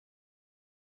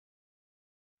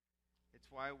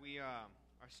why we are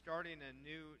starting a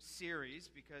new series,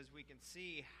 because we can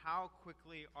see how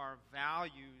quickly our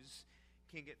values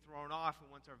can get thrown off.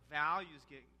 And once our values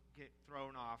get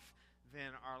thrown off,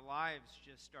 then our lives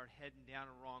just start heading down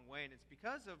a wrong way. And it's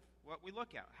because of what we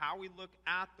look at, how we look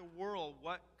at the world.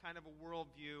 What kind of a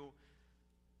worldview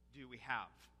do we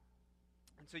have?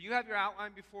 And so you have your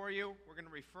outline before you. We're going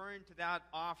to refer to that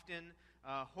often.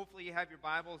 Hopefully you have your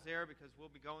Bibles there, because we'll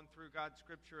be going through God's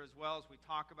Scripture as well as we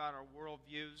talk about our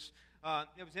worldviews.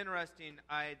 It was interesting.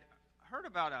 I'd heard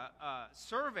about a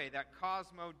survey that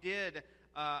Cosmo did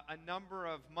a number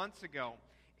of months ago.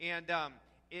 And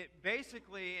it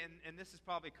basically, and this is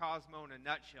probably Cosmo in a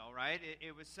nutshell, right?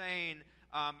 It was saying,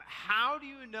 how do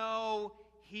you know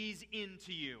he's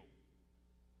into you?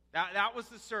 That was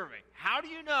the survey. How do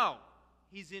you know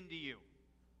he's into you?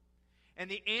 And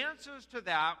the answers to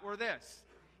that were this.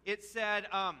 It said,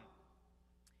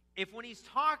 if when he's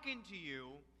talking to you,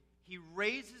 he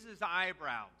raises his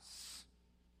eyebrows,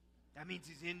 that means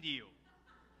he's into you.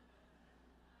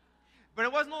 But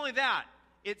it wasn't only that.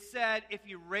 It said, if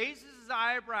he raises his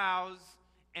eyebrows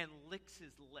and licks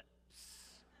his lips,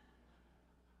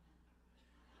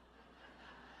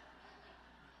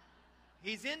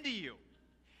 he's into you.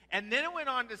 And then it went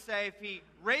on to say, if he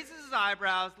raises his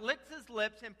eyebrows, licks his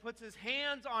lips, and puts his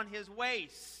hands on his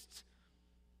waist,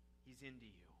 he's into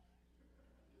you.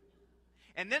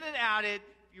 And then it added,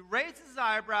 if he raises his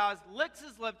eyebrows, licks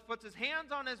his lips, puts his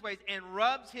hands on his waist, and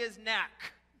rubs his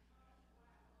neck,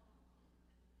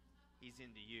 he's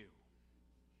into you.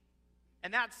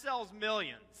 And that sells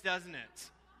millions, doesn't it?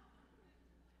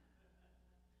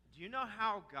 Do you know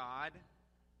how God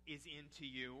is into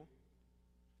you?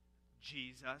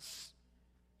 Jesus.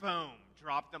 Boom.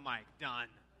 Drop the mic. Done.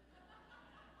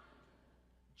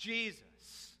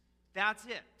 Jesus. That's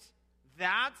it.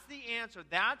 That's the answer.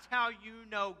 That's how you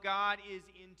know God is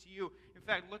into you. In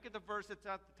fact, look at the verse that's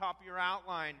at the top of your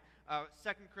outline, 2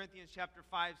 Corinthians chapter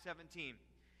 5:17.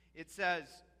 It says,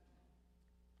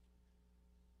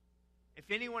 if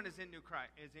anyone is in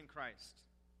Christ,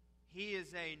 he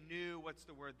is a new, what's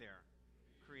the word there?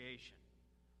 Creation.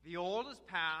 The old is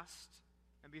past,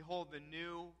 and behold, the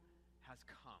new has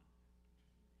come.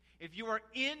 If you are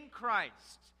in Christ,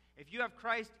 if you have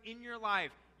Christ in your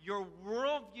life, your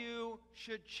worldview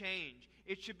should change.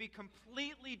 It should be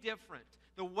completely different.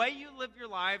 The way you live your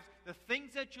lives, the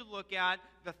things that you look at,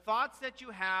 the thoughts that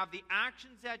you have, the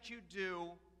actions that you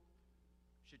do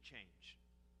should change.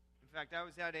 In fact, I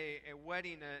was at a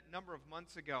wedding a number of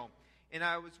months ago, and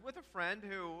I was with a friend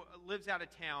who lives out of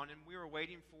town, and we were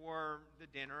waiting for the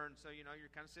dinner. And so,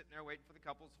 you're kind of sitting there waiting for the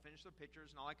couples to finish their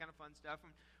pictures and all that kind of fun stuff.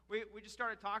 And we just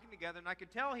started talking together, and I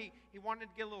could tell he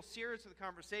wanted to get a little serious with the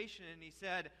conversation. And he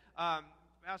said,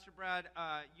 Pastor Brad,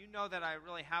 you know that I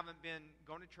really haven't been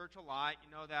going to church a lot.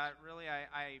 You know that really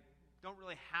I don't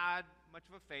really have much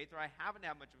of a faith, or I haven't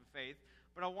had much of a faith.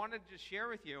 But I wanted to share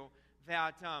with you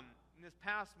that in this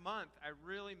past month, I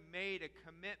really made a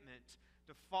commitment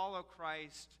to follow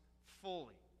Christ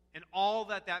fully, and all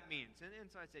that means. And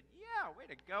so I said, yeah, way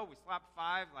to go. We slapped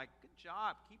five, like, good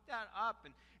job, keep that up.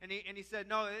 And he said,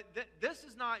 no, this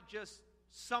is not just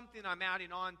something I'm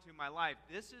adding on to my life.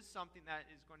 This is something that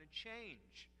is going to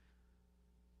change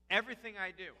everything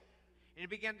I do. And he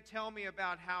began to tell me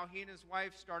about how he and his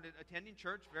wife started attending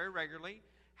church very regularly,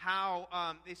 how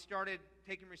they started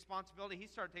taking responsibility. He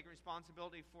started taking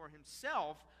responsibility for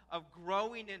himself of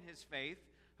growing in his faith,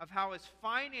 of how his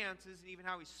finances and even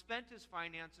how he spent his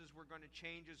finances were going to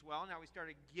change as well, and how he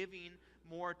started giving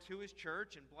more to his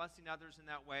church and blessing others in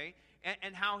that way,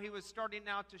 and how he was starting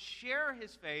now to share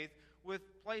his faith with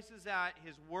places at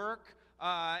his work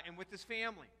and with his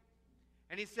family.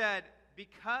 And he said,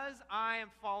 because I am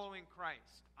following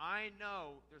Christ, I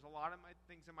know there's a lot of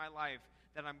things in my life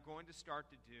that I'm going to start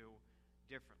to do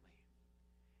differently.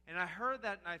 And I heard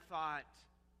that and I thought,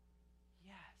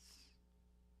 yes,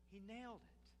 he nailed it.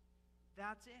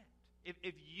 That's it.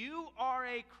 If you are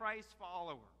a Christ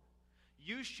follower,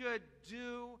 you should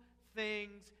do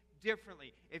things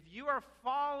differently. If you are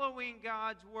following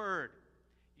God's word,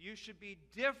 you should be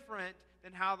different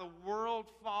than how the world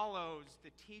follows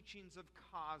the teachings of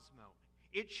Cosmo.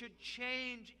 It should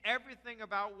change everything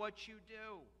about what you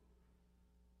do.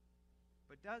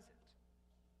 But does it?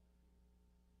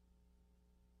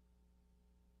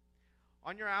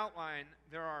 On your outline,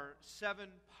 there are 7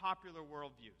 popular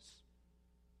worldviews.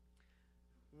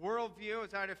 Worldview,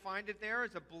 as I defined it there,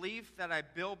 is a belief that I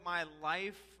build my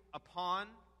life upon.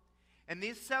 And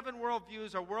these 7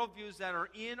 worldviews are worldviews that are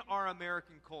in our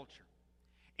American culture.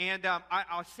 And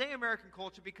I'll say American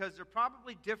culture because they're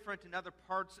probably different in other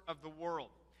parts of the world.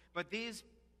 But these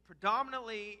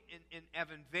predominantly have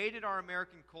invaded our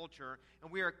American culture,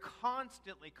 and we are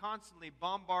constantly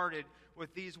bombarded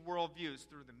with these worldviews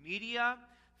through the media,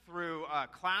 through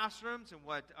classrooms and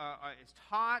what is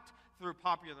taught, through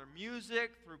popular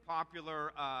music, through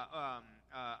popular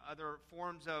other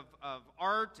forms of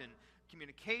art and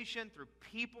communication, through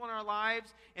people in our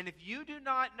lives. And if you do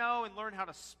not know and learn how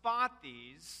to spot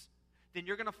these, then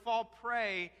you're going to fall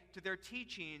prey to their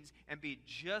teachings and be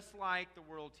just like the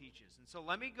world teaches. And so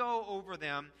let me go over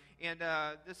them. And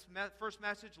this first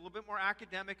message, a little bit more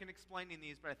academic in explaining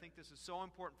these, but I think this is so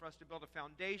important for us to build a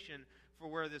foundation for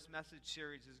where this message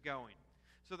series is going.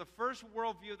 So the first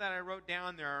worldview that I wrote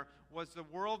down there was the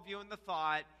worldview and the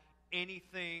thought,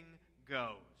 anything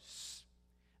goes.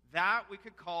 That we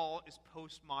could call is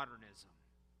postmodernism.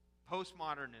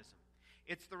 Postmodernism.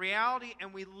 It's the reality,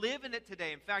 and we live in it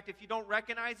today. In fact, if you don't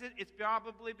recognize it, it's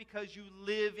probably because you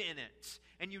live in it,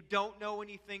 and you don't know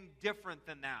anything different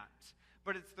than that.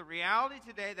 But it's the reality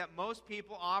today that most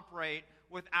people operate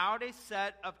without a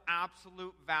set of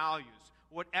absolute values.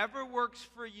 Whatever works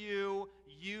for you,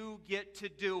 you get to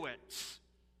do it.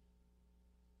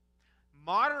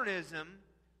 Modernism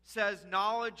says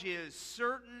knowledge is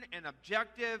certain and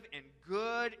objective and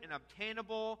good and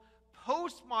obtainable.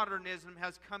 Postmodernism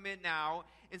has come in now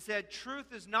and said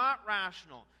truth is not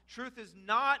rational. Truth is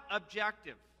not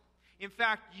objective. In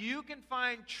fact, you can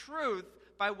find truth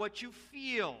by what you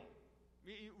feel.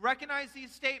 You recognize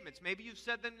these statements. Maybe you've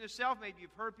said them yourself. Maybe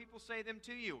you've heard people say them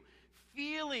to you.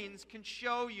 Feelings can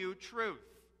show you truth.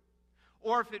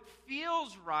 Or if it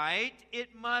feels right,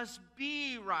 it must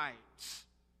be right.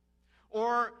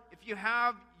 Or if you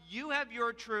have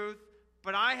your truth,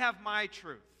 but I have my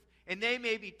truth. And they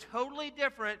may be totally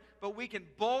different, but we can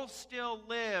both still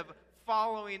live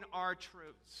following our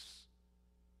truths.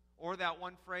 Or that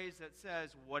one phrase that says,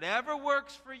 whatever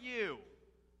works for you,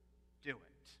 do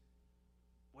it.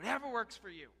 Whatever works for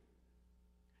you.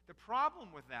 The problem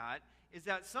with that is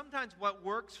that sometimes what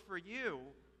works for you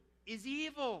is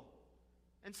evil.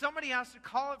 And somebody has to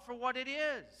call it for what it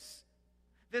is.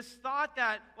 This thought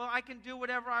that, well, I can do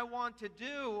whatever I want to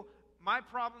do, my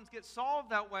problems get solved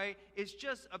that way, is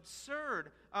just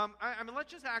absurd. I mean,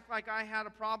 let's just act like I had a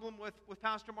problem with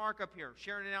Pastor Mark up here,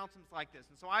 sharing announcements like this.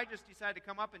 And so I just decided to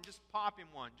come up and just pop him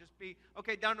one. Just be,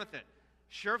 okay, done with it.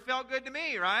 Sure felt good to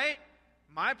me, right?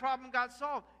 My problem got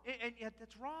solved. And yet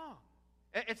that's wrong.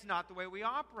 It's not the way we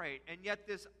operate. And yet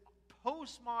this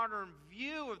postmodern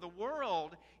view of the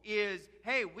world is,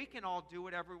 hey, we can all do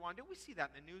whatever we want to do. We see that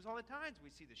in the news all the time.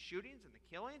 We see the shootings and the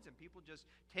killings and people just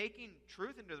taking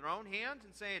truth into their own hands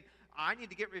and saying, I need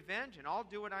to get revenge and I'll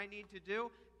do what I need to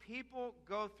do. People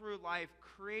go through life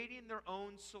creating their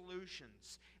own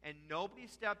solutions, and nobody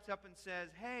steps up and says,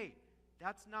 hey,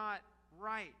 that's not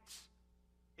right.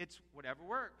 It's whatever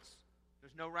works.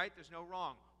 There's no right, there's no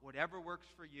wrong. Whatever works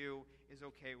for you is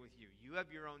okay with you. You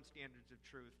have your own standards of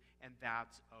truth, and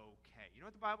that's okay. You know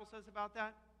what the Bible says about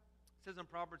that? It says in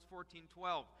Proverbs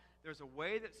 14:12, there's a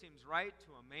way that seems right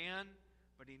to a man,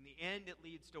 but in the end it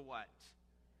leads to what?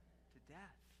 To death.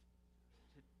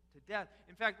 To death.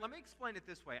 In fact, let me explain it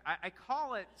this way. I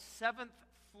call it seventh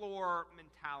floor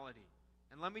mentality.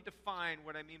 And let me define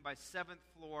what I mean by seventh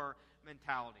floor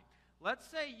mentality. Let's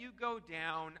say you go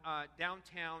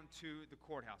downtown to the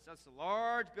courthouse. That's the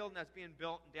large building that's being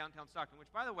built in downtown Stockton,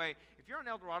 which, by the way, if you're on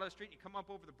El Dorado Street and you come up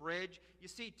over the bridge, you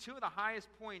see two of the highest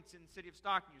points in the city of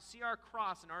Stockton. You see our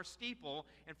cross and our steeple,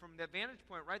 and from the vantage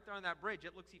point right there on that bridge,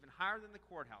 it looks even higher than the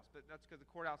courthouse, but that's because the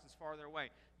courthouse is farther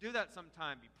away. Do that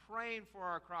sometime. Be praying for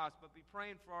our cross, but be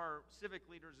praying for our civic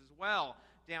leaders as well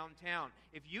downtown.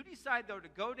 If you decide, though, to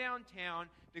go downtown,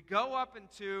 to go up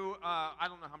into, I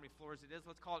don't know how many floors it is,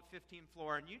 let's call it 15th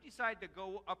floor, and you decide to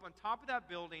go up on top of that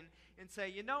building and say,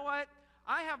 you know what,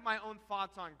 I have my own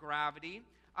thoughts on gravity.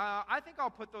 I think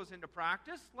I'll put those into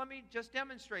practice. Let me just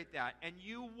demonstrate that. And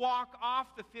you walk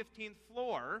off the 15th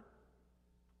floor.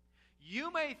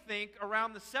 You may think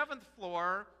around the 7th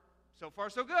floor, so far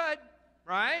so good,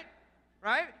 right?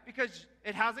 Right? Because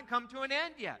it hasn't come to an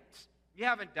end yet. You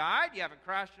haven't died. You haven't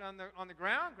crashed on the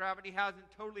ground. Gravity hasn't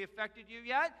totally affected you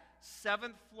yet.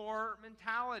 7th floor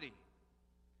mentality.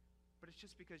 But it's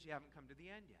just because you haven't come to the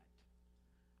end yet.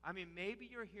 I mean, maybe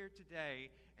you're here today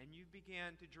and you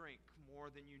began to drink more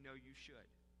than you know you should.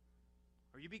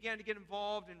 Or you began to get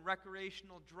involved in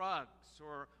recreational drugs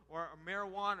or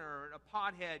marijuana or a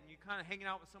pothead, and you're kind of hanging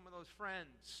out with some of those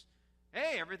friends.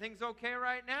 Hey, everything's okay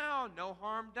right now. No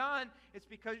harm done. It's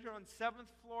because you're on 7th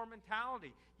floor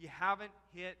mentality. You haven't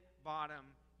hit bottom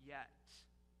yet.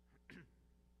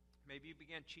 Maybe you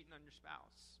began cheating on your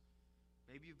spouse.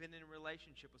 Maybe you've been in a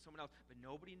relationship with someone else, but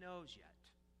nobody knows yet.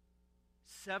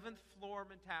 Seventh floor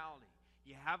mentality.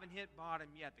 You haven't hit bottom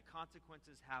yet. The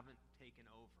consequences haven't taken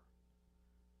over.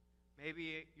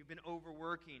 Maybe you've been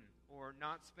overworking or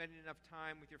not spending enough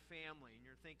time with your family, and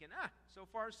you're thinking, so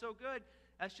far so good.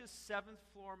 That's just seventh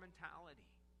floor mentality.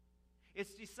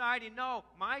 It's deciding, no,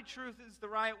 my truth is the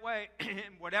right way,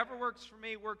 and whatever works for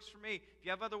me, works for me. If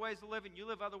you have other ways of living, you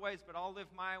live other ways, but I'll live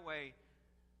my way.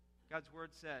 God's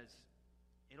word says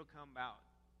it'll come about,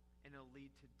 and it'll lead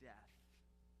to death.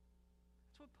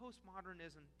 That's what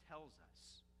postmodernism tells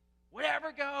us.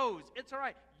 Whatever goes, it's all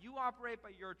right. You operate by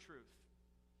your truth.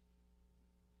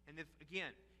 And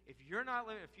if you're not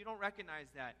living, if you don't recognize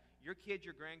that, your kids,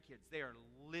 your grandkids, they are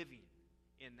living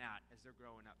in that as they're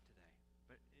growing up today.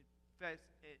 But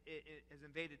it has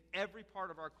invaded every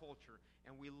part of our culture,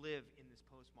 and we live in this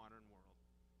postmodern world.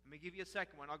 Let me give you a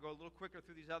second one. I'll go a little quicker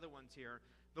through these other ones here.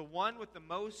 The one with the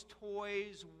most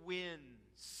toys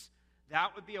wins.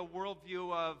 That would be a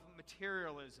worldview of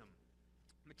materialism.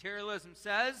 Materialism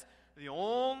says the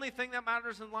only thing that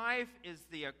matters in life is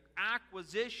the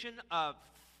acquisition of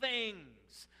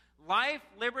things. Life,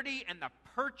 liberty, and the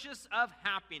purchase of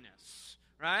happiness.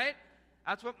 Right?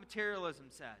 That's what materialism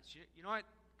says. You know what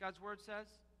God's word says?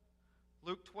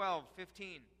 Luke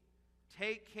 12:15.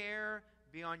 Take care,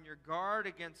 be on your guard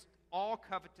against all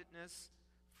covetousness,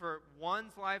 for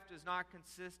one's life does not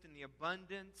consist in the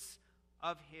abundance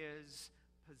of his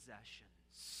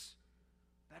possessions.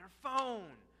 Better phone,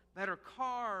 better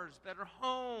cars, better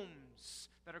homes,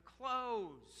 better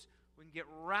clothes. We can get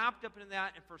wrapped up in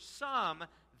that, and for some,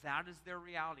 that is their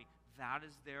reality. That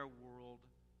is their world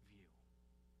view.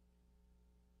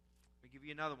 Let me give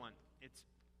you another one. It's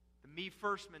the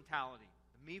me-first mentality,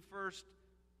 the me-first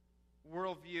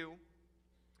worldview.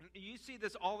 You see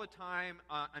this all the time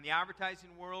in the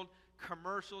advertising world.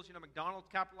 Commercials, McDonald's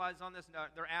capitalized on this.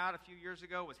 Their ad a few years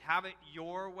ago was "Have it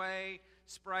your way."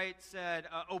 Sprite said,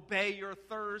 "Obey your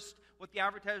thirst." What the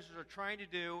advertisers are trying to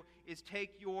do is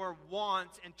take your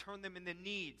wants and turn them into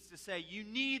needs. To say, you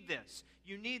need this.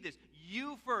 You need this.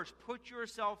 You first. Put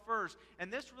yourself first.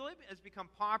 And this really has become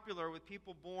popular with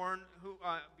people born who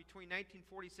between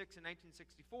 1946 and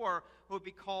 1964 who would be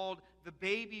called the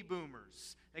baby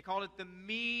boomers. They called it the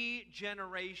me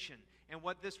generation. And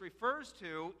what this refers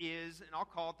to is, and I'll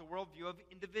call it the worldview of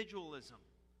individualism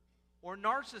or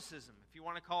narcissism, if you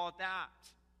want to call it that.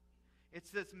 It's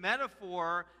this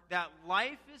metaphor that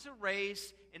life is a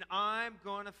race and I'm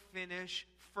going to finish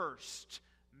first.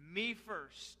 Me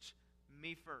first.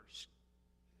 Me first.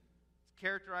 It's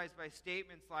characterized by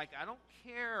statements like, I don't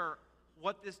care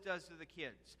what this does to the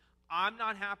kids. I'm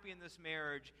not happy in this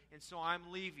marriage, and so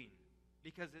I'm leaving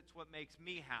because it's what makes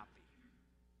me happy.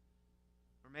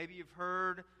 Or maybe you've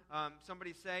heard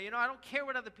somebody say, I don't care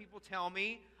what other people tell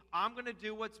me. I'm going to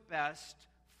do what's best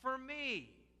for me.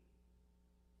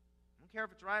 I don't care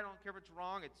if it's right. I don't care if it's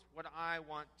wrong. It's what I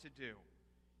want to do.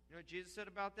 You know what Jesus said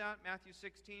about that? Matthew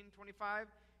 16:25.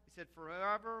 He said, "For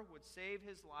whoever would save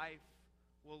his life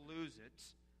will lose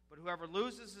it. But whoever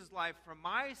loses his life for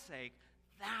my sake,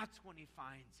 that's when he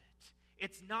finds it."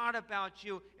 It's not about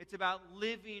you. It's about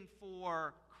living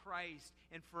for Christ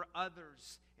and for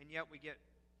others. And yet we get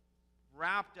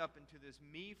wrapped up into this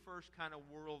me-first kind of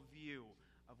worldview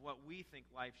of what we think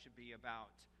life should be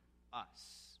about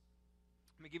us.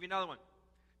 Let me give you another one.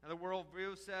 Another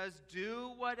worldview says, do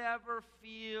whatever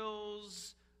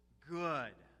feels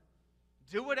good.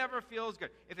 Do whatever feels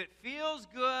good. If it feels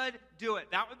good, do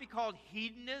it. That would be called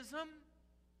hedonism.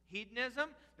 Hedonism,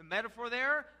 the metaphor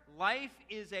there, life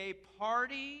is a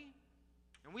party.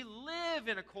 And we live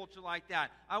in a culture like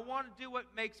that. I want to do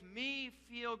what makes me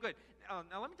feel good.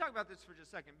 Now let me talk about this for just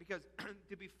a second, because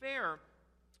to be fair,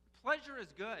 pleasure is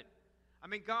good. I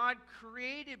mean, God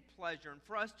created pleasure and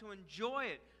for us to enjoy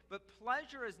it, but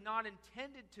pleasure is not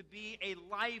intended to be a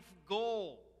life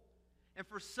goal. And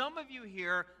for some of you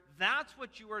here, that's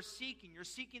what you are seeking. You're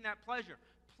seeking that pleasure.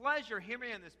 Pleasure, hear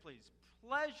me on this, please.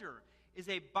 Pleasure is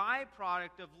a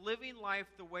byproduct of living life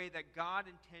the way that God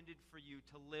intended for you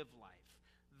to live life.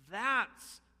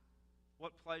 That's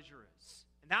what pleasure is.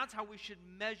 And that's how we should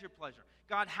measure pleasure.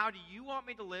 God, how do you want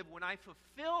me to live? When I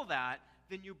fulfill that,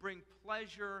 then you bring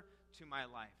pleasure to my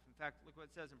life. In fact, look what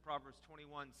it says in Proverbs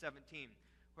 21:17.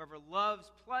 Whoever loves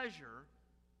pleasure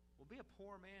will be a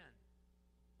poor man.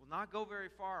 Will not go very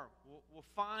far. Will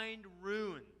find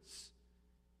ruins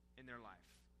in their life.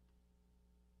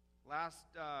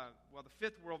 The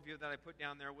fifth worldview that I put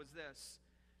down there was this.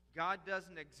 God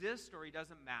doesn't exist or he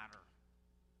doesn't matter.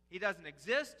 He doesn't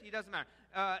exist, he doesn't matter.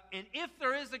 And if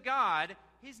there is a God,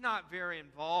 he's not very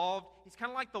involved. He's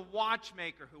kind of like the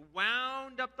watchmaker who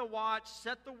wound up the watch,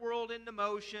 set the world into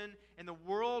motion, and the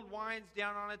world winds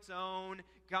down on its own.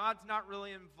 God's not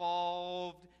really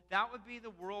involved. That would be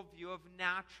the worldview of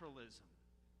naturalism.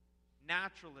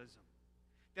 Naturalism.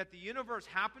 That the universe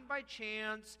happened by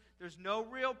chance, there's no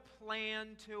real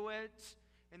plan to it,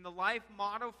 and the life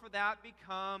motto for that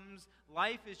becomes,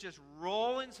 life is just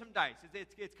rolling some dice.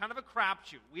 It's kind of a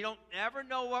crapshoot. We don't ever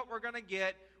know what we're going to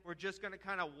get. We're just going to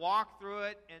kind of walk through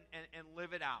it and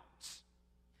live it out.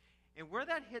 And where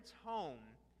that hits home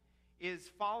is,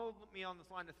 follow me on this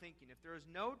line of thinking. If there is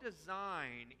no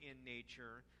design in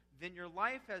nature, then your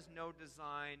life has no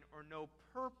design or no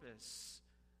purpose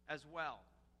as well.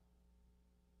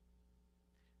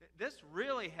 This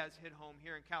really has hit home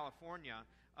here in California,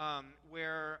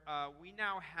 where we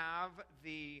now have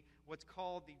what's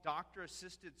called the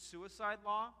doctor-assisted suicide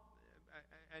law.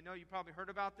 I know you probably heard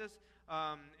about this.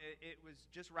 It was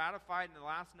just ratified in the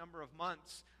last number of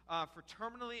months for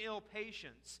terminally ill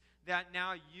patients, that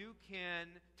now you can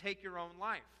take your own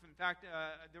life. In fact,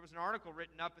 there was an article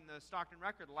written up in the Stockton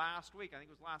Record last week, I think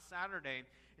it was last Saturday,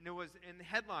 and it was in the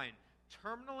headline,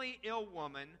 "Terminally ill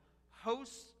woman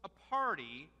hosts a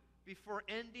party before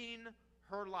ending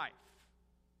her life."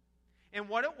 And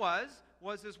what it was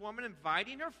this woman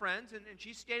inviting her friends, and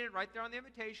she stated right there on the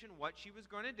invitation what she was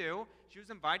going to do. She was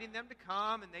inviting them to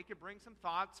come, and they could bring some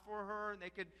thoughts for her, and they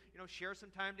could, share some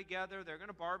time together. They're going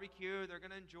to barbecue. They're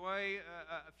going to enjoy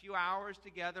a few hours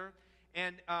together.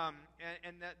 And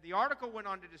the article went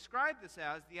on to describe this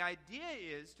as, the idea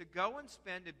is to go and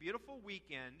spend a beautiful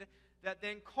weekend that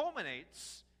then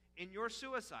culminates in your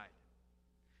suicide.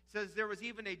 Says there was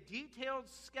even a detailed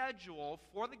schedule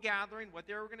for the gathering, what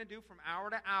they were going to do from hour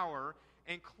to hour,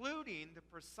 including the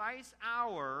precise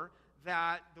hour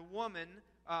that the woman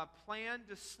planned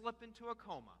to slip into a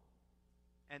coma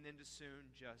and then to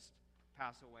soon just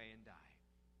pass away and die.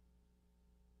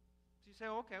 So you say,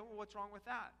 okay, well, what's wrong with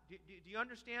that? Do you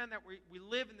understand that we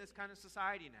live in this kind of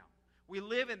society now? We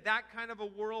live in that kind of a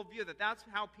worldview, that's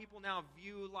how people now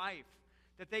view life.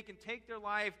 That they can take their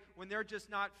life when they're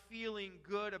just not feeling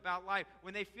good about life,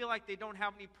 when they feel like they don't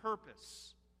have any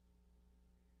purpose.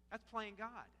 That's playing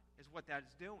God, is what that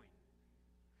is doing.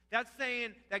 That's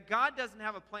saying that God doesn't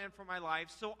have a plan for my life,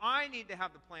 so I need to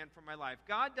have the plan for my life.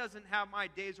 God doesn't have my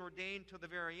days ordained till the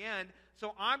very end,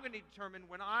 so I'm going to determine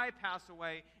when I pass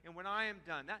away and when I am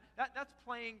done. That's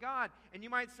playing God. And you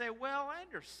might say, well, I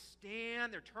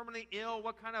understand they're terminally ill.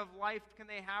 What kind of life can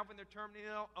they have when they're terminally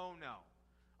ill? Oh, no.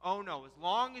 Oh, no. As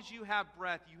long as you have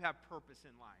breath, you have purpose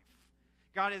in life.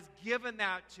 God has given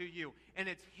that to you. And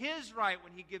it's His right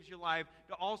when He gives you life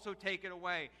to also take it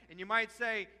away. And you might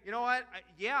say, you know what?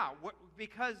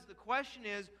 Because the question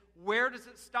is, where does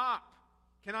it stop?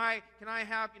 Can I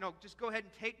have, just go ahead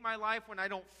and take my life when I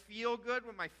don't feel good,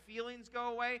 when my feelings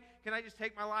go away? Can I just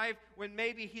take my life when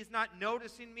maybe He's not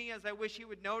noticing me as I wish He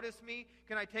would notice me?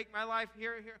 Can I take my life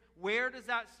here? Where does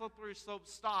that slippery slope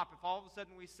stop if all of a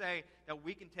sudden we say that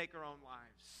we can take our own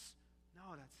lives?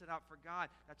 No, that's set out for God.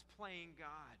 That's playing God.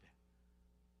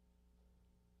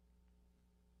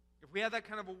 If we have that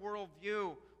kind of a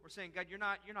worldview, we're saying, God, you're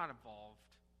not involved.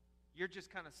 You're just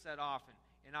kind of set off,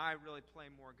 and I really play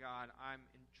more God. I'm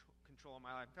in control of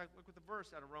my life. In fact, look at the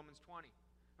verse out of Romans 1,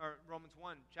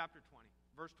 chapter 20,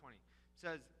 verse 20. It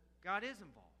says, God is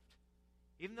involved.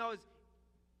 Even though His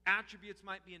attributes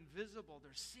might be invisible,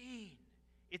 they're seen.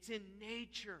 It's in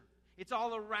nature. It's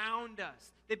all around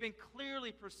us. They've been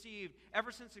clearly perceived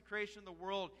ever since the creation of the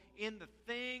world in the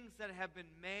things that have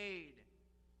been made.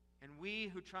 And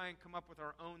we who try and come up with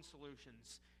our own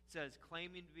solutions, it says,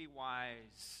 claiming to be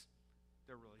wise,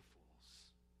 they're really fools.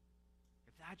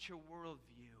 If that's your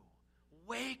worldview,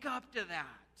 wake up to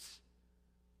that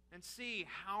and see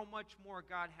how much more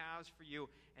God has for you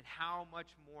and how much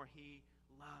more He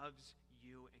loves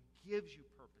you and gives you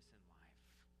purpose in life.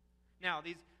 Now,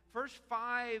 these first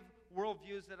 5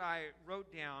 worldviews that I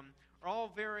wrote down are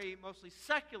all very mostly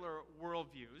secular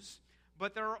worldviews,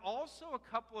 but there are also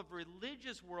a couple of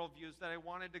religious worldviews that I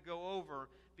wanted to go over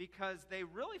because they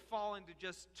really fall into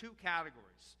just 2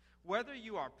 categories. Whether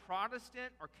you are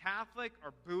Protestant or Catholic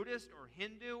or Buddhist or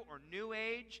Hindu or New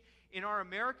Age, in our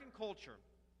American culture,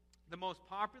 the most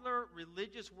popular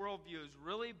religious worldviews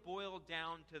really boil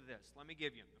down to this. Let me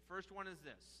give you them. The first one is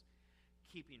this: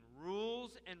 keeping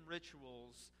rules and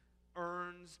rituals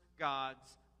earns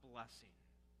God's blessing,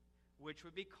 which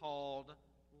would be called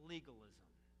legalism.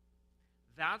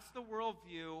 That's the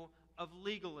worldview of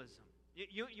legalism.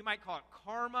 You might call it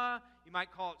karma, you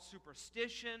might call it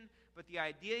superstition, but the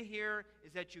idea here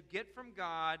is that you get from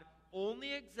God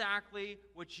only exactly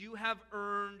what you have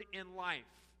earned in life.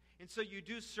 And so you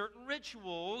do certain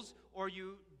rituals, or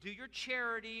you do your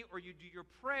charity, or you do your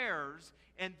prayers,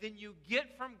 and then you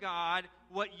get from God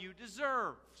what you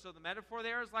deserve. So the metaphor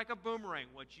there is like a boomerang.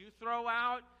 What you throw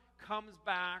out comes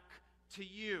back to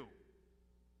you.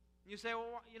 You say,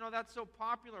 well, that's so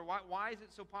popular. Why is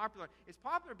it so popular? It's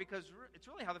popular because it's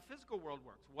really how the physical world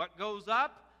works. What goes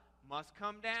up must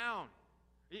come down.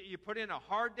 You put in a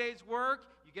hard day's work,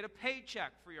 you get a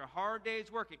paycheck for your hard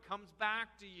day's work. It comes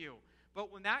back to you.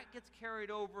 But when that gets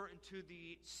carried over into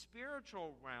the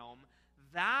spiritual realm,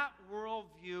 that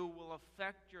worldview will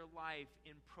affect your life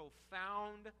in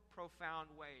profound, profound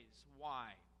ways.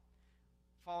 Why?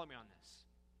 Follow me on this.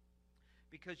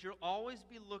 Because you'll always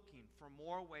be looking for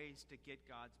more ways to get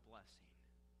God's blessing.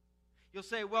 You'll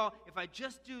say, well, if I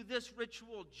just do this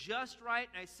ritual just right,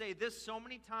 and I say this so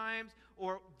many times,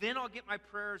 or then I'll get my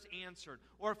prayers answered.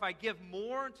 Or if I give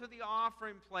more into the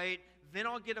offering plate, then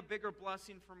I'll get a bigger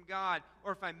blessing from God.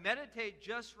 Or if I meditate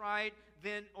just right,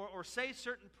 then or say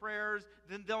certain prayers,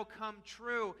 then they'll come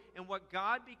true. And what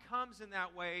God becomes in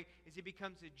that way is he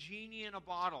becomes a genie in a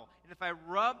bottle. And if I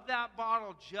rub that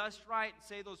bottle just right and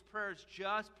say those prayers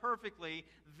just perfectly,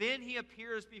 then he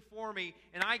appears before me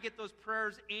and I get those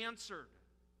prayers answered.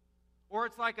 Or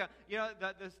it's like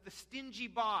the stingy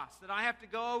boss that I have to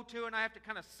go to and I have to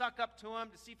kind of suck up to him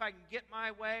to see if I can get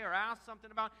my way or ask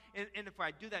something about. And if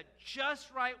I do that just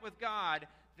right with God,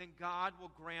 then God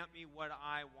will grant me what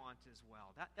I want as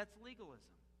well. That's legalism.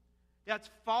 That's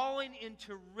falling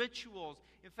into rituals.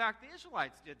 In fact, the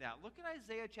Israelites did that. Look at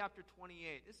Isaiah chapter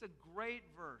 28. This is a great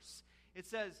verse. It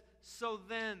says, so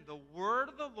then the word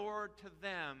of the Lord to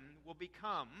them will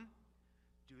become,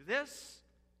 do this,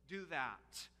 do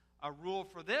that. A rule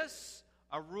for this,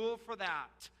 a rule for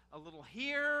that. A little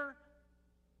here,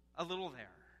 a little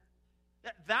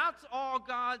there. That's all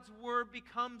God's word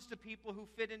becomes to people who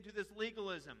fit into this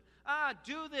legalism.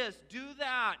 Do this, do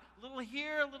that. A little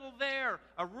here, a little there.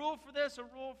 A rule for this, a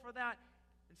rule for that.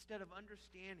 Instead of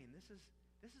understanding,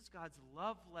 this is God's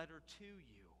love letter to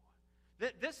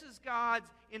you. This is God's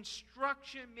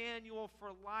instruction manual for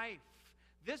life.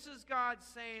 This is God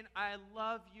saying, I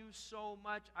love you so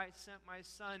much, I sent my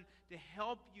son to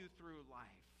help you through life.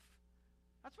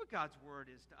 That's what God's word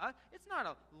is to us. It's not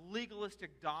a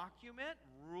legalistic document,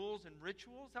 rules and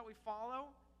rituals that we follow.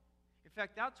 In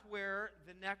fact, that's where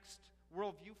the next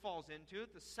worldview falls into.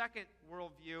 The second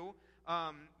worldview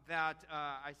that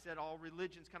I said all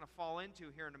religions kind of fall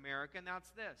into here in America, and that's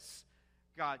this.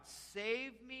 God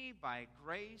saved me by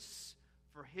grace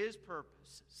for his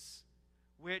purposes,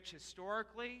 which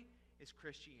historically is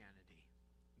Christianity.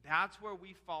 That's where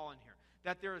we fall in here.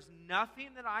 That there is nothing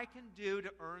that I can do to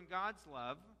earn God's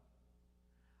love.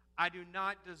 I do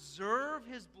not deserve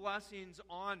his blessings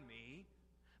on me,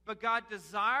 but God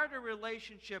desired a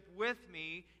relationship with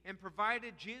me and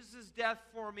provided Jesus' death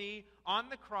for me on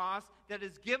the cross that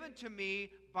is given to me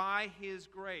by his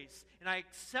grace. And I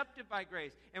accept it by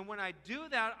grace. And when I do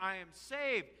that, I am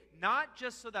saved, not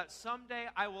just so that someday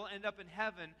I will end up in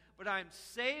heaven, but I am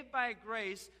saved by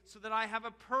grace so that I have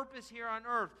a purpose here on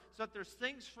earth, so that there's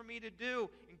things for me to do,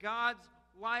 and God's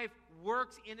life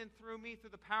works in and through me through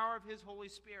the power of his Holy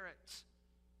Spirit.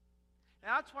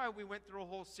 And that's why we went through a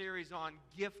whole series on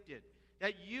gifted,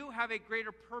 that you have a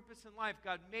greater purpose in life.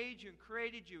 God made you and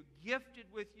created you, gifted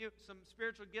with you some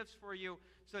spiritual gifts for you,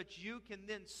 so that you can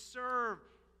then serve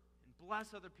and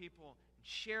bless other people and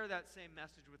share that same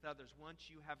message with others once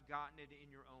you have gotten it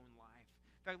in your own life.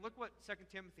 In fact, look what 2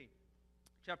 Timothy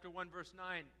chapter 1, verse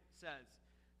 9 says.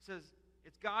 It says,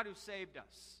 it's God who saved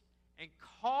us and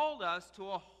called us to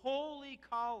a holy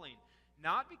calling,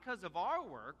 not because of our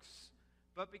works,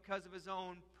 but because of his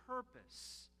own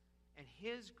purpose and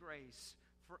his grace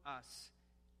for us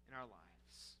in our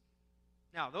lives.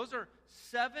 Now, those are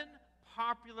 7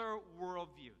 popular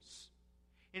worldviews.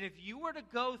 And if you were to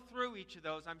go through each of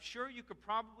those, I'm sure you could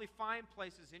probably find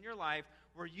places in your life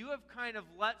where you have kind of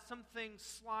let some things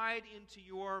slide into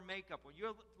your makeup, or you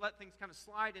have let things kind of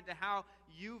slide into how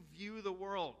you view the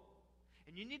world.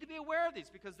 And you need to be aware of these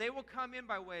because they will come in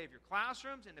by way of your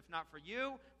classrooms, and if not for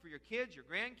you, for your kids, your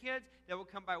grandkids, they will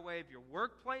come by way of your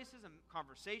workplaces and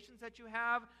conversations that you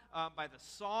have, by the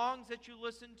songs that you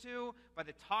listen to, by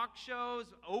the talk shows,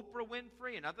 Oprah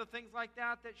Winfrey and other things like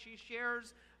that she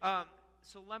shares.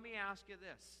 So let me ask you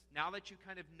this, now that you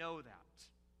kind of know that.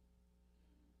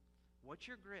 What's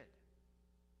your grid?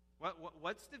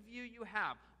 What's the view you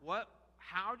have?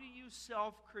 How do you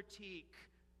self-critique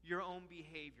your own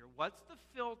behavior? What's the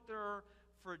filter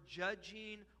for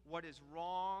judging what is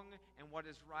wrong and what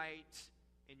is right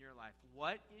in your life?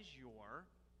 What is your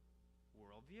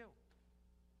worldview?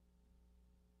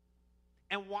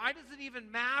 And why does it even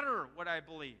matter what I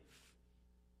believe?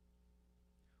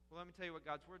 Well, let me tell you what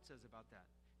God's Word says about that.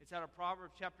 It's out of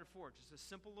Proverbs chapter 4. Just a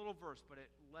simple little verse, but it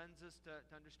lends us to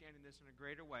understanding this in a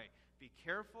greater way. Be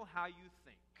careful how you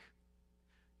think.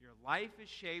 Your life is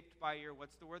shaped by your,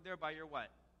 what's the word there? By your what?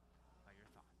 By your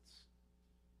thoughts.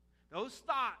 Those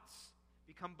thoughts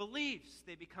become beliefs,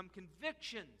 they become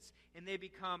convictions, and they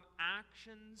become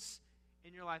actions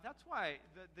in your life. That's why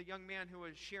the young man who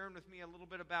was sharing with me a little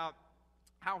bit about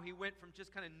how he went from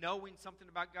just kind of knowing something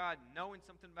about God, knowing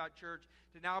something about church,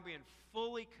 to now being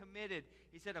fully committed.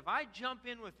 He said, if I jump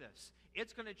in with this,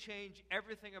 it's going to change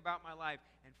everything about my life.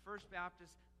 And First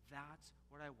Baptist, that's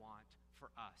what I want for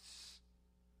us.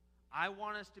 I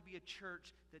want us to be a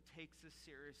church that takes this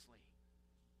seriously.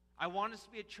 I want us to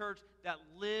be a church that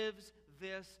lives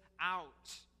this out.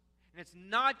 And it's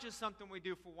not just something we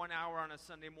do for 1 hour on a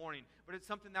Sunday morning, but it's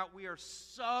something that we are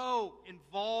so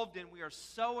involved in. We are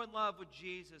so in love with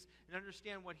Jesus and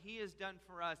understand what He has done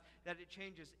for us that it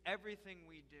changes everything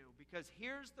we do. Because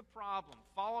here's the problem.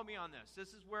 Follow me on this. This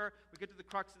is where we get to the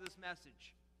crux of this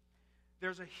message.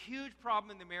 There's a huge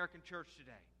problem in the American church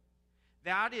today.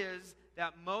 That is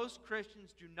that most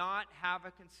Christians do not have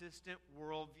a consistent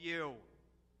worldview.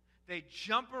 They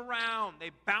jump around,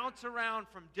 they bounce around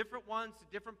from different ones to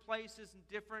different places and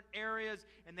different areas,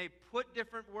 and they put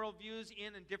different worldviews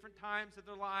in different times of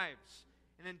their lives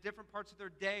and in different parts of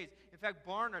their days. In fact,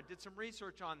 Barna did some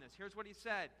research on this. Here's what he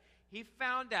said. He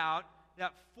found out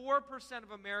that 4%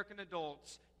 of American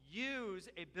adults use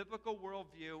a biblical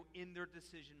worldview in their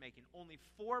decision-making. Only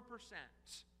 4%.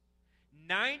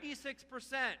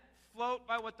 96% float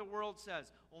by what the world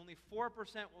says. Only 4%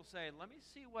 will say, let me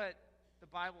see what the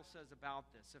Bible says about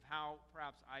this, of how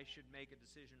perhaps I should make a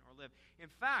decision or live. In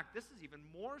fact, this is even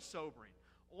more sobering.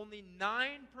 Only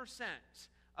 9%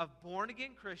 of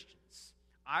born-again Christians,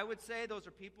 I would say those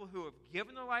are people who have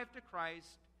given their life to Christ,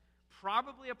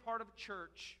 probably a part of a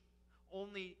church.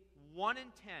 Only 1 in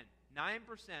 10, 9%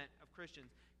 of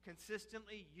Christians,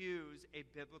 consistently use a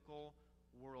biblical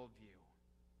worldview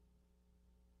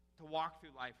to walk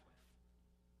through life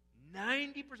with.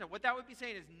 90%. What that would be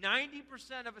saying is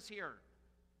 90% of us here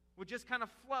would just kind of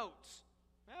float.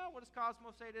 Well, what does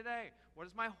Cosmo say today? What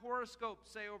does my horoscope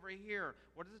say over here?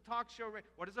 What does a talk show?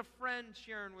 What is a friend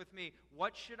sharing with me?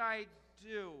 What should I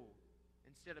do?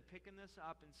 Instead of picking this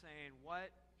up and saying, what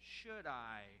should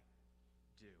I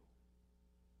do?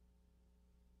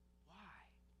 Why?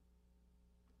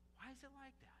 Why is it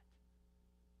like that?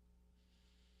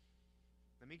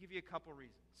 Let me give you a couple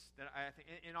reasons that I think,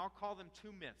 and I'll call them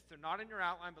two myths. They're not in your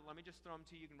outline, but let me just throw them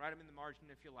to you. You can write them in the margin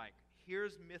if you like.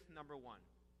 Here's myth number one.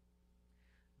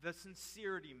 The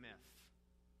sincerity myth.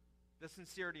 The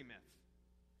sincerity myth.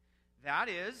 That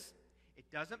is, it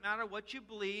doesn't matter what you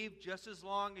believe just as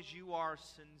long as you are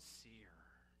sincere.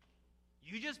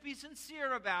 You just be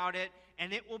sincere about it,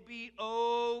 and it will be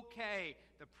okay.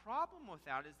 The problem with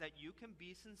that is that you can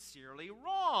be sincerely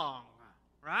wrong,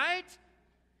 right?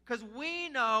 Because we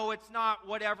know it's not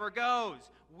whatever goes.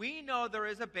 We know there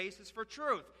is a basis for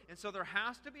truth. And so there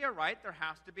has to be a right, there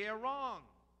has to be a wrong.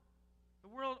 The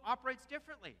world operates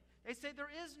differently. They say there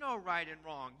is no right and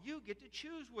wrong. You get to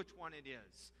choose which one it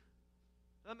is.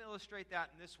 Let me illustrate that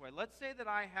in this way. Let's say that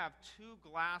I have two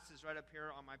glasses right up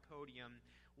here on my podium.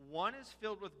 One is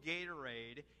filled with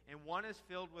Gatorade, and one is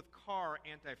filled with car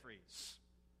antifreeze.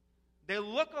 They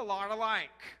look a lot alike.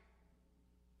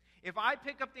 If I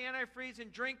pick up the antifreeze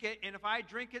and drink it, and if I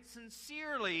drink it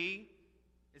sincerely,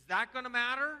 is that going to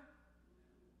matter?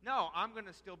 No, I'm going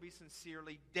to still be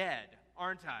sincerely dead,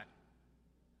 aren't I?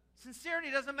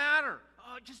 Sincerity doesn't matter.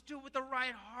 Oh, just do it with the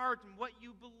right heart, and what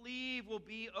you believe will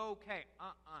be okay.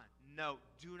 No,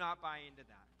 do not buy into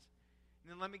that.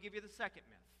 And then let me give you the second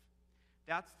myth.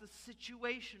 That's the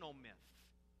situational myth.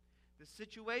 The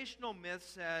situational myth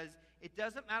says it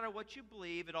doesn't matter what you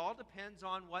believe. It all depends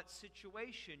on what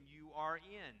situation you are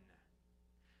in.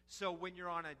 So when you're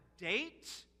on a date,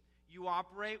 you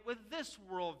operate with this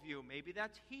worldview. Maybe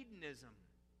that's hedonism.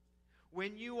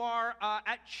 When you are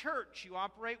at church, you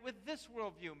operate with this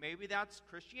worldview. Maybe that's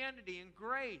Christianity and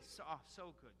grace. Oh,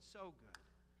 so good, so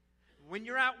good. When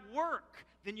you're at work,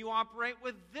 then you operate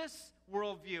with this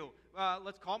worldview.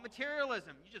 Let's call it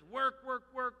materialism. You just work.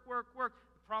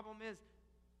 The problem is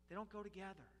they don't go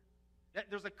together.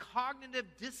 There's a cognitive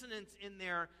dissonance in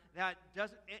there that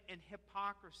doesn't, and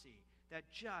hypocrisy that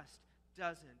just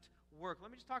doesn't work.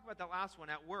 Let me just talk about that last one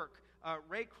at work.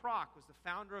 Ray Kroc was the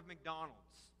founder of McDonald's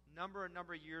a number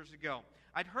of years ago.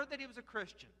 I'd heard that he was a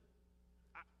Christian.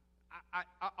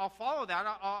 I'll follow that.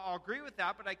 I'll agree with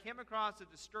that, but I came across a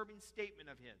disturbing statement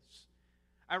of his.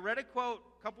 I read a quote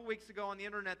a couple weeks ago on the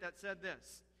internet that said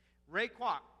this: Ray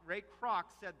Kroc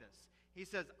said this. He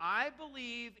says, I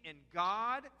believe in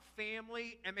God,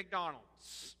 family, and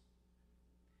McDonald's.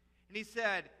 And he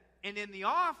said, and in the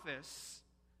office,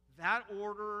 that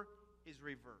order is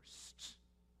reversed.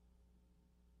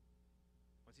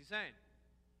 What's he saying?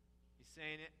 He's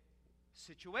saying it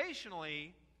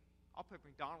situationally, I'll put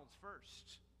McDonald's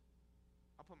first.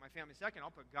 I'll put my family second.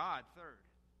 I'll put God third.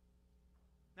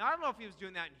 Now, I don't know if he was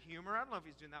doing that in humor. I don't know if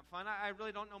he's doing that fun. I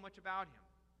really don't know much about him.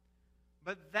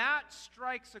 But that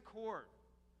strikes a chord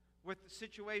with the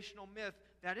situational myth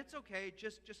that it's okay,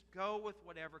 just go with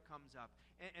whatever comes up.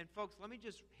 And folks, let me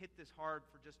just hit this hard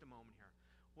for just a moment here.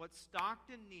 What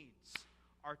Stockton needs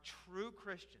are true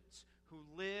Christians who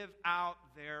live out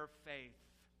their faith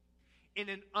in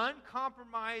an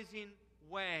uncompromising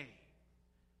way,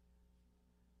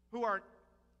 who are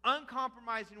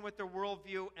uncompromising with their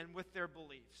worldview and with their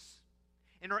beliefs,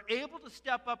 and are able to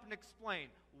step up and explain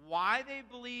why they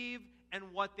believe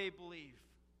and what they believe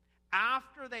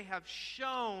after they have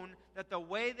shown that the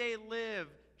way they live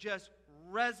just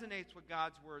resonates with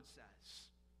God's Word says.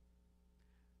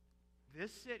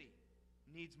 This city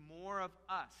needs more of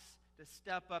us to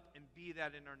step up and be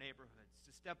that in our neighborhoods,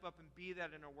 to step up and be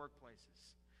that in our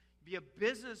workplaces. Be a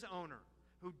business owner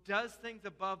who does things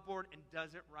above board and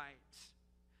does it right.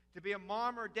 To be a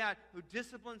mom or dad who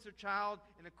disciplines their child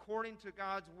in according to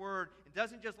God's Word and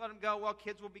doesn't just let them go, well,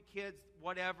 kids will be kids,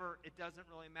 whatever, it doesn't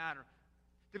really matter.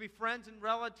 To be friends and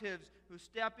relatives who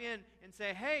step in and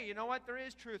say, hey, you know what, there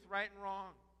is truth, right and wrong.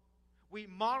 We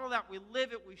model that, we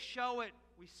live it, we show it,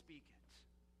 we speak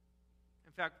it.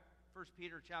 In fact, 1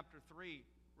 Peter chapter 3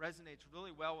 resonates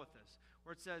really well with this,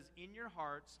 where it says, in your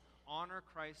hearts, honor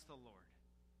Christ the Lord.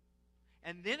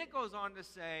 And then it goes on to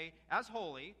say, as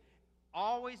holy,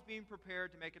 always being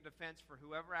prepared to make a defense for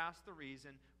whoever asks the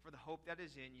reason for the hope that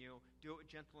is in you. Do it with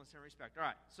gentleness and respect. All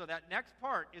right, so that next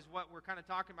part is what we're kind of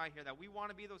talking about here, that we want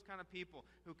to be those kind of people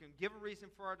who can give a reason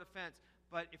for our defense.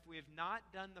 But if we have not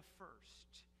done the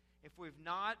first, if we've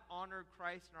not honored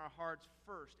Christ in our hearts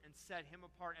first and set him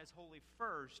apart as holy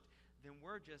first, then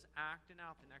we're just acting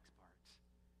out the next part.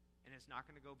 And it's not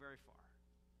going to go very far.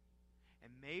 And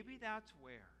maybe that's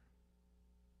where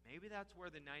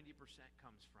the 90%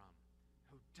 comes from,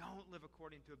 who don't live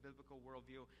according to a biblical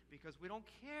worldview, because we don't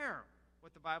care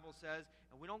what the Bible says,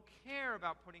 and we don't care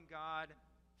about putting God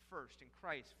first and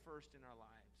Christ first in our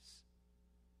lives.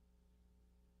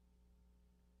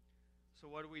 So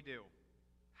what do?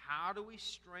 How do we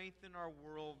strengthen our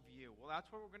worldview? Well,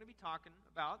 that's what we're going to be talking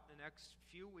about the next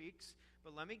few weeks.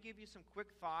 But let me give you some quick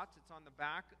thoughts. It's on the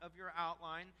back of your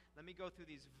outline. Let me go through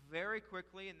these very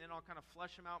quickly, and then I'll kind of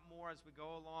flesh them out more as we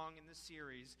go along in this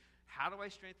series. How do I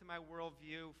strengthen my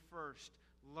worldview? First,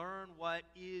 learn what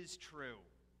is true.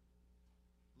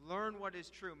 Learn what is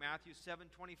true. Matthew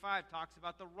 7:25 talks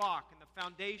about the rock and the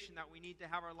foundation that we need to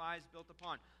have our lives built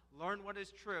upon. Learn what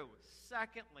is true.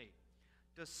 Secondly,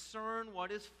 discern what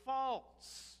is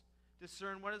false.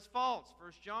 Discern what is false.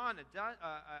 1 John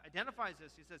identifies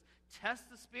this. He says, test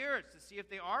the spirits to see if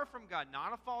they are from God,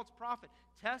 not a false prophet.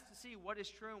 Test to see what is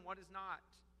true and what is not.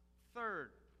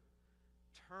 Third,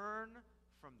 turn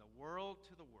from the world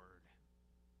to the Word.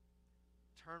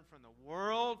 Turn from the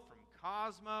world, from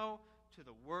Cosmo, to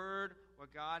the Word,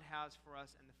 what God has for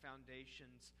us and the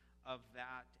foundations of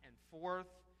that. And fourth,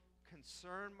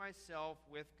 concern myself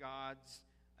with God's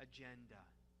agenda.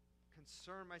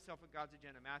 Concern myself with God's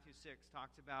agenda. Matthew 6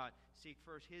 talks about seek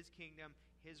first his kingdom,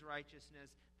 his righteousness,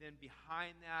 then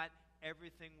behind that,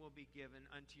 everything will be given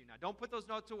unto you. Now, don't put those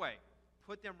notes away.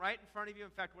 Put them right in front of you. In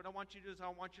fact, what I want you to do is I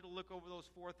want you to look over those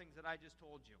four things that I just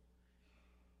told you.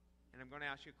 And I'm going to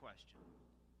ask you a question.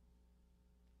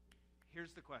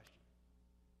 Here's the question.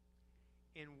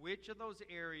 In which of those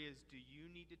areas do you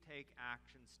need to take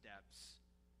action steps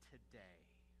today?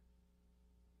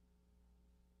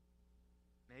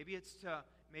 Maybe it's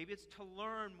to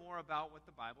learn more about what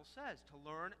the Bible says, to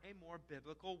learn a more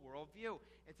biblical worldview.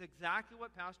 It's exactly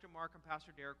what Pastor Mark and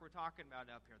Pastor Derek were talking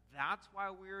about up here. That's why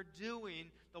we're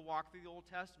doing the walk through the Old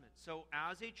Testament. So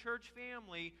as a church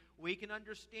family, we can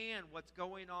understand what's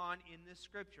going on in this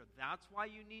Scripture. That's why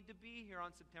you need to be here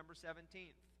on September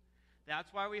 17th.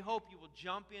 That's why we hope you will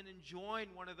jump in and join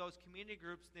one of those community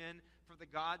groups then for the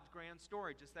God's grand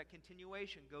story, just that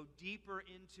continuation. Go deeper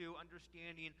into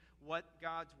understanding what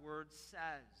God's Word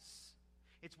says.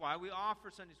 It's why we offer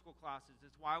Sunday school classes.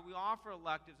 It's why we offer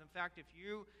electives. In fact, if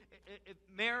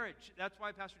marriage, that's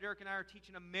why Pastor Derek and I are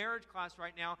teaching a marriage class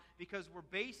right now, because we're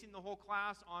basing the whole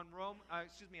class on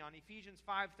Ephesians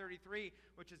 5:33,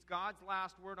 which is God's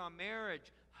last word on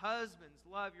marriage. Husbands,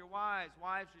 love your wives.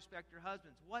 Wives, respect your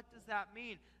husbands. What does that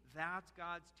mean? That's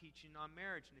God's teaching on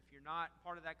marriage. And if you're not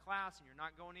part of that class and you're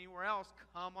not going anywhere else,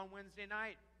 come on Wednesday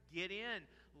night. Get in.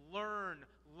 Learn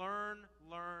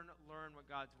what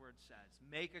God's Word says.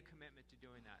 Make a commitment to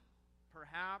doing that.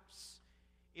 Perhaps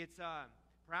it's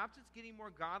getting more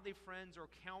godly friends or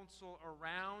counsel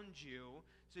around you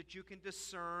so that you can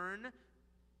discern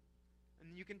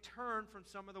and you can turn from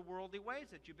some of the worldly ways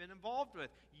that you've been involved with.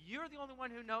 You're the only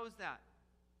one who knows that.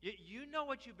 You know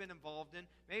what you've been involved in.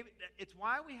 Maybe it's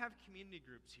why we have community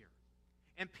groups here.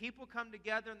 And people come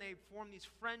together and they form these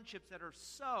friendships that are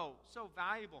so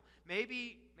valuable.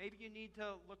 Maybe you need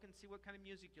to look and see what kind of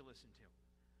music you listen to.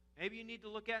 Maybe you need to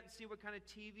look at and see what kind of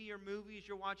TV or movies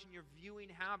you're watching, your viewing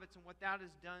habits, and what that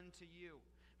has done to you.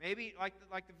 Maybe, like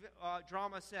the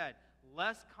drama said,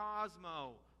 less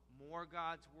Cosmo, more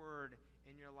God's Word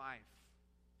in your life.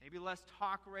 Maybe less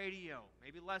talk radio.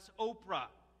 Maybe less Oprah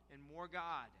and more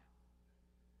God.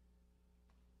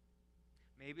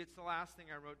 Maybe it's the last thing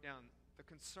I wrote down, the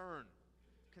concern.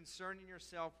 Concerning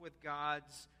yourself with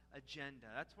God's agenda.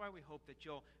 That's why we hope that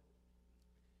you'll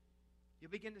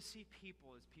begin to see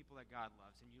people as people that God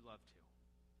loves and you love too.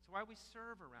 It's why we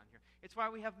serve around here. It's why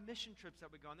we have mission trips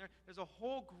that we go on there. There's a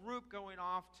whole group going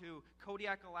off to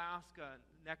Kodiak, Alaska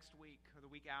next week or the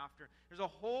week after. There's a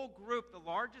whole group, the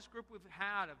largest group we've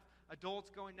had of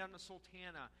adults going down to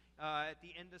Sultana at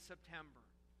the end of September.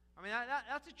 I mean,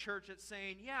 that's a church that's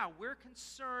saying, yeah, we're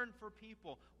concerned for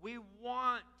people. We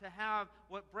want to have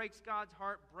what breaks God's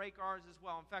heart break ours as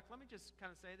well. In fact, let me just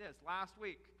kind of say this. Last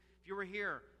week, if you were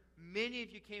here, many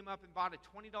of you came up and bought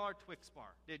a $20 Twix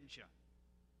bar, didn't you?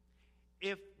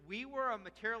 If we were a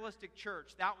materialistic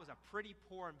church, that was a pretty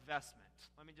poor investment.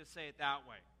 Let me just say it that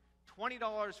way.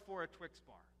 $20 for a Twix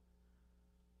bar.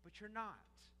 But you're not.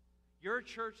 You're a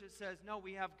church that says, no,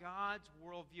 we have God's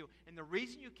worldview. And the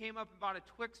reason you came up and bought a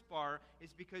Twix bar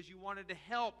is because you wanted to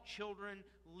help children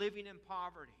living in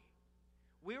poverty.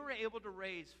 We were able to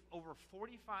raise over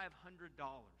 $4,500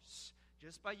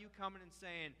 just by you coming and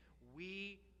saying,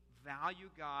 we value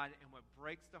God, and what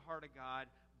breaks the heart of God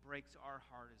breaks our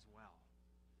heart as well.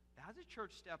 That's a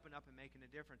church stepping up and making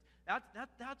a difference.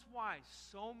 That's why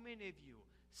so many of you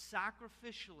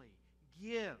sacrificially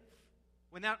give.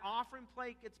 When that offering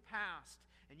plate gets passed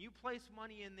and you place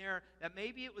money in there that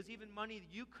maybe it was even money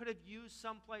that you could have used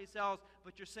someplace else,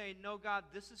 but you're saying, no, God,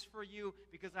 this is for you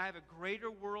because I have a greater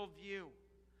worldview.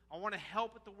 I want to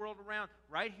help with the world around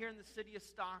right here in the city of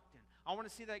Stockton. I want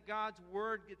to see that God's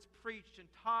Word gets preached and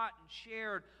taught and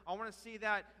shared. I want to see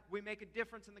that we make a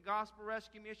difference in the Gospel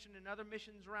Rescue Mission and other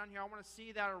missions around here. I want to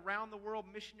see that around the world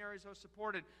missionaries are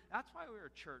supported. That's why we're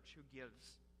a church who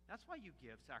gives. That's why you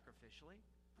give sacrificially.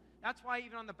 That's why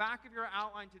even on the back of your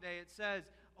outline today it says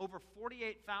over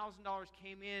 $48,000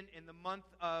 came in the month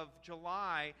of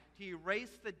July to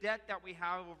erase the debt that we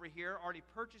have over here, already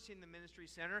purchasing the ministry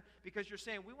center, because you're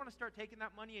saying we want to start taking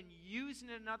that money and using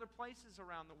it in other places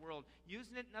around the world,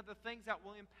 using it in other things that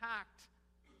will impact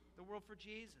the world for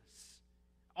Jesus.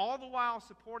 All the while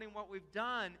supporting what we've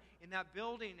done in that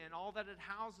building and all that it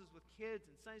houses with kids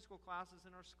and Sunday school classes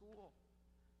in our school.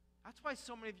 That's why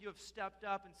so many of you have stepped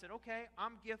up and said, okay,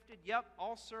 I'm gifted. Yep,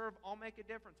 I'll serve. I'll make a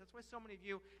difference. That's why so many of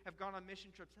you have gone on mission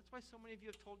trips. That's why so many of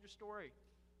you have told your story.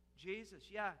 Jesus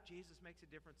makes a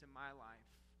difference in my life.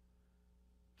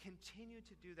 Continue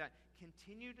to do that.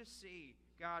 Continue to see,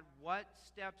 God, what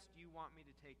steps do you want me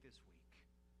to take this week?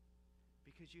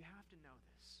 Because you have to know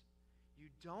this.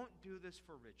 You don't do this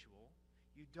for ritual.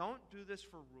 You don't do this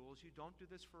for rules. You don't do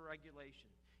this for regulation.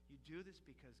 You do this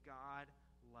because God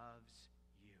loves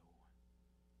you.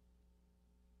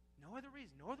 No other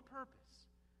reason, no other purpose.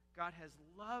 God has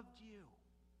loved you,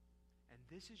 and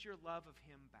this is your love of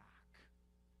Him back.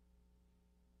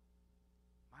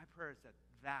 My prayer is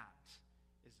that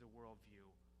is the worldview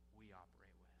we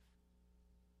operate with.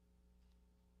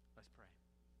 Let's pray.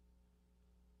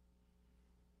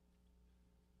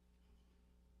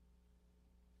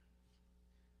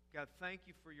 God, thank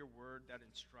you for your word that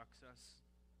instructs us.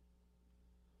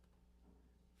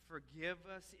 Forgive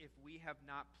us if we have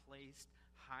not placed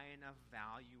high enough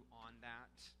value on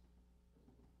that.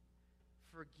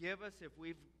 Forgive us if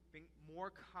we've been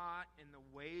more caught in the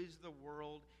ways of the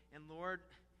world. And Lord,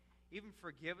 even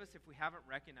forgive us if we haven't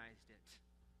recognized it.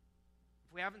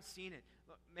 If we haven't seen it.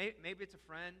 Look, maybe it's a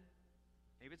friend.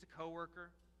 Maybe it's a coworker.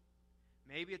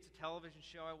 Maybe it's a television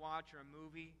show I watch or a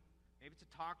movie. Maybe it's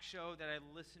a talk show that I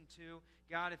listen to.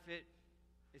 God, if it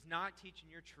is not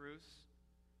teaching your truths,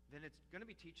 then it's going to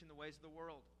be teaching the ways of the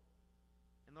world.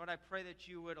 And Lord, I pray that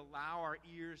you would allow our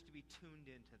ears to be tuned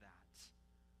into that.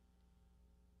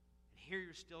 And hear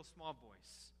your still small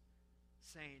voice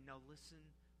saying, no, listen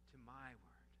to my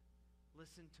word.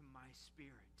 Listen to my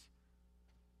Spirit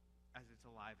as it's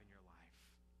alive in your life.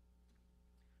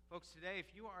 Folks, today,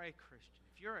 if you are a Christian,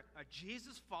 if you're a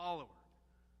Jesus follower,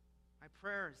 my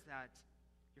prayer is that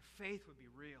your faith would be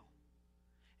real.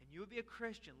 And you would be a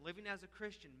Christian, living as a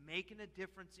Christian, making a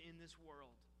difference in this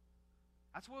world.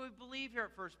 That's what we believe here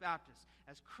at First Baptist.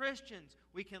 As Christians,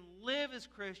 we can live as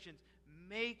Christians,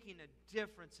 making a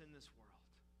difference in this world.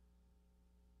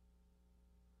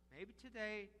 Maybe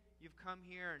today you've come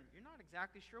here and you're not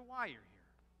exactly sure why you're here.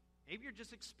 Maybe you're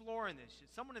just exploring this.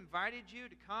 Someone invited you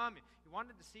to come. You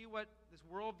wanted to see what this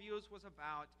worldview was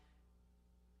about.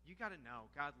 You got to know,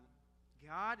 God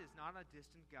is not a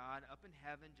distant God up in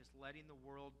heaven just letting the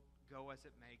world go as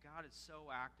it may. God is so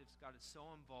active. God is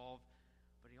so involved.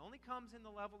 But He only comes in the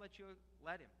level that you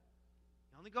let Him.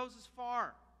 He only goes as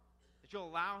far that you'll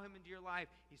allow Him into your life.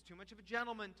 He's too much of a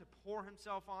gentleman to pour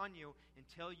Himself on you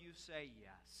until you say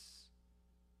yes.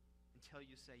 Until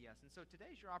you say yes. And so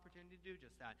today's your opportunity to do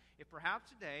just that. If perhaps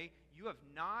today you have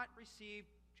not received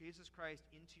Jesus Christ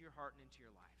into your heart and into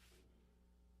your life,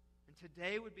 and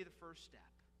today would be the first step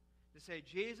to say,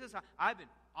 Jesus, I've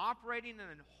been operating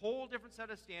in a whole different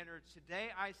set of standards.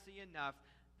 Today I see enough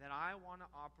that I want to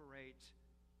operate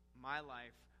my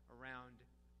life around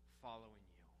following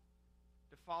you.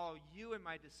 To follow you in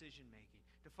my decision making.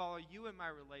 To follow you in my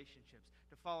relationships.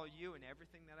 To follow you in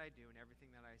everything that I do and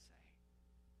everything that I say.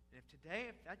 And if today,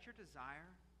 if that's your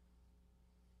desire,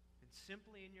 then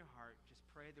simply in your heart, just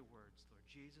pray the words, Lord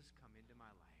Jesus, come into my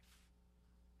life.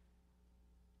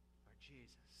 Lord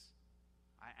Jesus,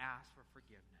 I ask for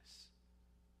forgiveness.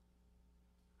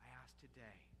 I ask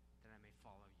today that I may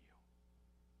follow you.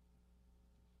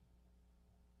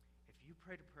 If you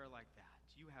prayed a prayer like that,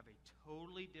 you have a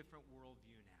totally different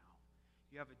worldview now.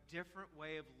 You have a different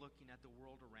way of looking at the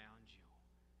world around you.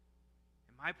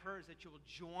 And my prayer is that you will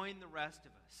join the rest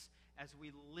of us as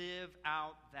we live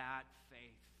out that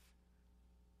faith.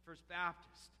 First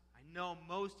Baptist, I know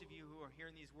most of you who are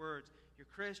hearing these words, you're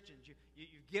Christians,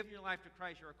 you've given your life to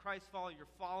Christ, you're a Christ follower,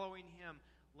 you're following Him.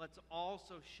 Let's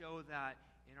also show that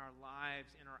in our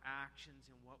lives, in our actions,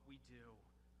 in what we do.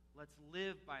 Let's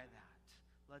live by that.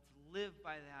 Let's live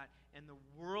by that, and the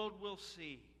world will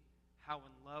see how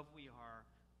in love we are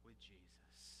with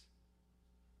Jesus.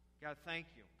 God, thank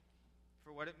you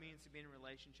for what it means to be in a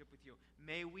relationship with you.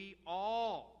 May we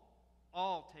all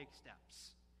take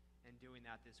steps in doing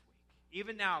that this week.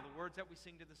 Even now, the words that we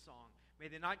sing to the song, may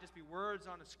they not just be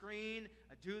words on a screen,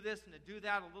 a do this and a do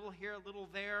that, a little here, a little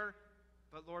there,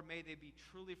 but Lord, may they be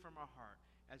truly from our heart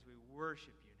as we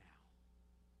worship you now.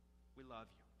 We love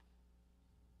you.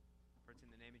 For it's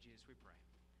in the name of Jesus we pray.